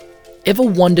Ever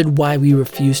wondered why we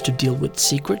refuse to deal with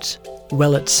secrets?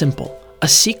 Well, it's simple. A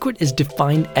secret is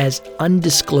defined as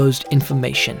undisclosed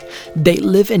information. They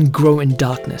live and grow in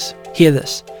darkness. Hear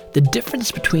this. The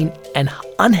difference between an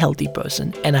unhealthy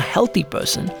person and a healthy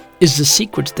person is the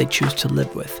secrets they choose to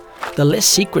live with. The less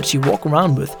secrets you walk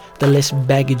around with, the less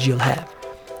baggage you'll have.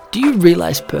 Do you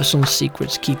realize personal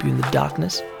secrets keep you in the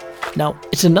darkness? Now,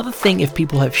 it's another thing if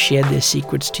people have shared their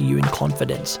secrets to you in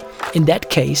confidence. In that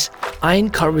case, I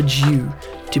encourage you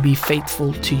to be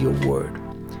faithful to your word.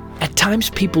 At times,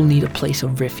 people need a place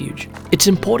of refuge. It's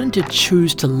important to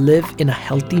choose to live in a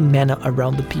healthy manner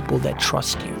around the people that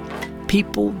trust you.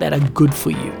 People that are good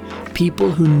for you.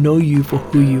 People who know you for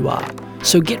who you are.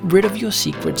 So get rid of your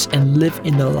secrets and live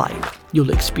in the light.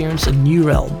 You'll experience a new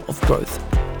realm of growth.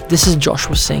 This is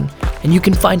Joshua Singh, and you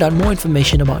can find out more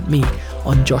information about me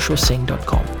on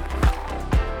joshuasingh.com.